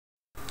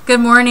Good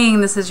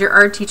morning, this is your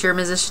art teacher,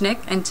 Mrs.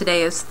 Schnick, and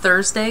today is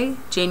Thursday,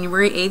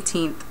 January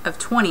 18th of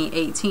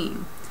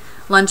 2018.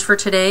 Lunch for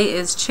today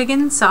is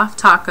chicken soft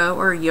taco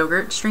or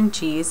yogurt string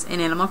cheese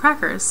and animal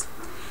crackers.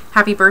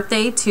 Happy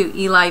birthday to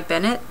Eli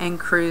Bennett and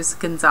Cruz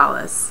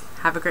Gonzalez.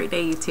 Have a great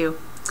day, you two.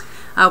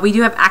 We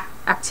do have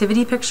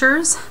activity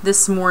pictures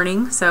this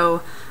morning,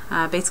 so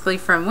basically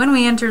from when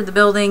we entered the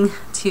building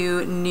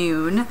to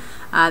noon,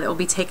 that will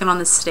be taken on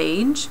the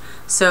stage.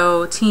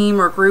 So team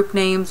or group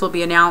names will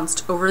be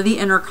announced over the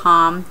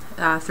intercom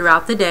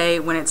throughout the day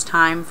when it's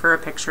time for a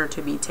picture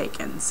to be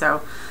taken.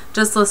 So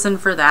just listen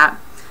for that.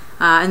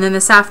 And then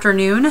this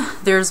afternoon,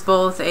 there's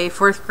both a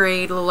 4th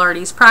grade Little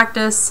Arties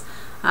practice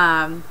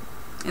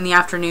in the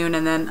afternoon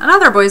and then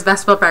another boys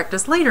basketball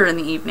practice later in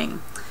the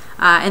evening.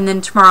 And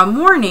then tomorrow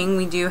morning,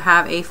 we do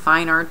have a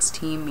fine arts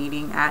team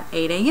meeting at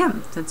 8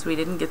 a.m. since we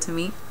didn't get to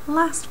meet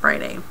last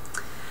Friday.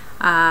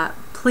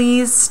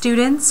 Please,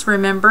 students,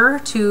 remember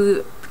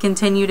to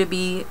continue to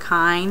be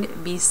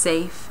kind, be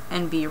safe,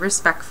 and be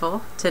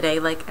respectful today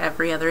like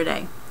every other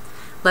day.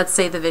 Let's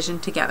say the vision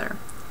together.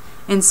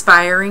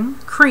 Inspiring,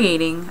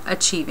 creating,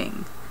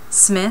 achieving.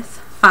 Smith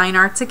Fine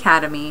Arts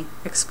Academy,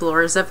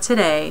 explorers of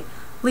today,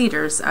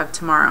 leaders of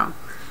tomorrow.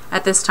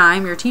 At this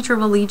time, your teacher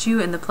will lead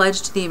you in the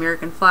pledge to the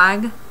American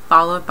flag,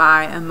 followed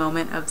by a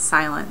moment of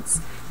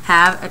silence.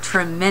 Have a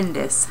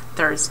tremendous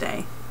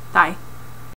Thursday. Bye.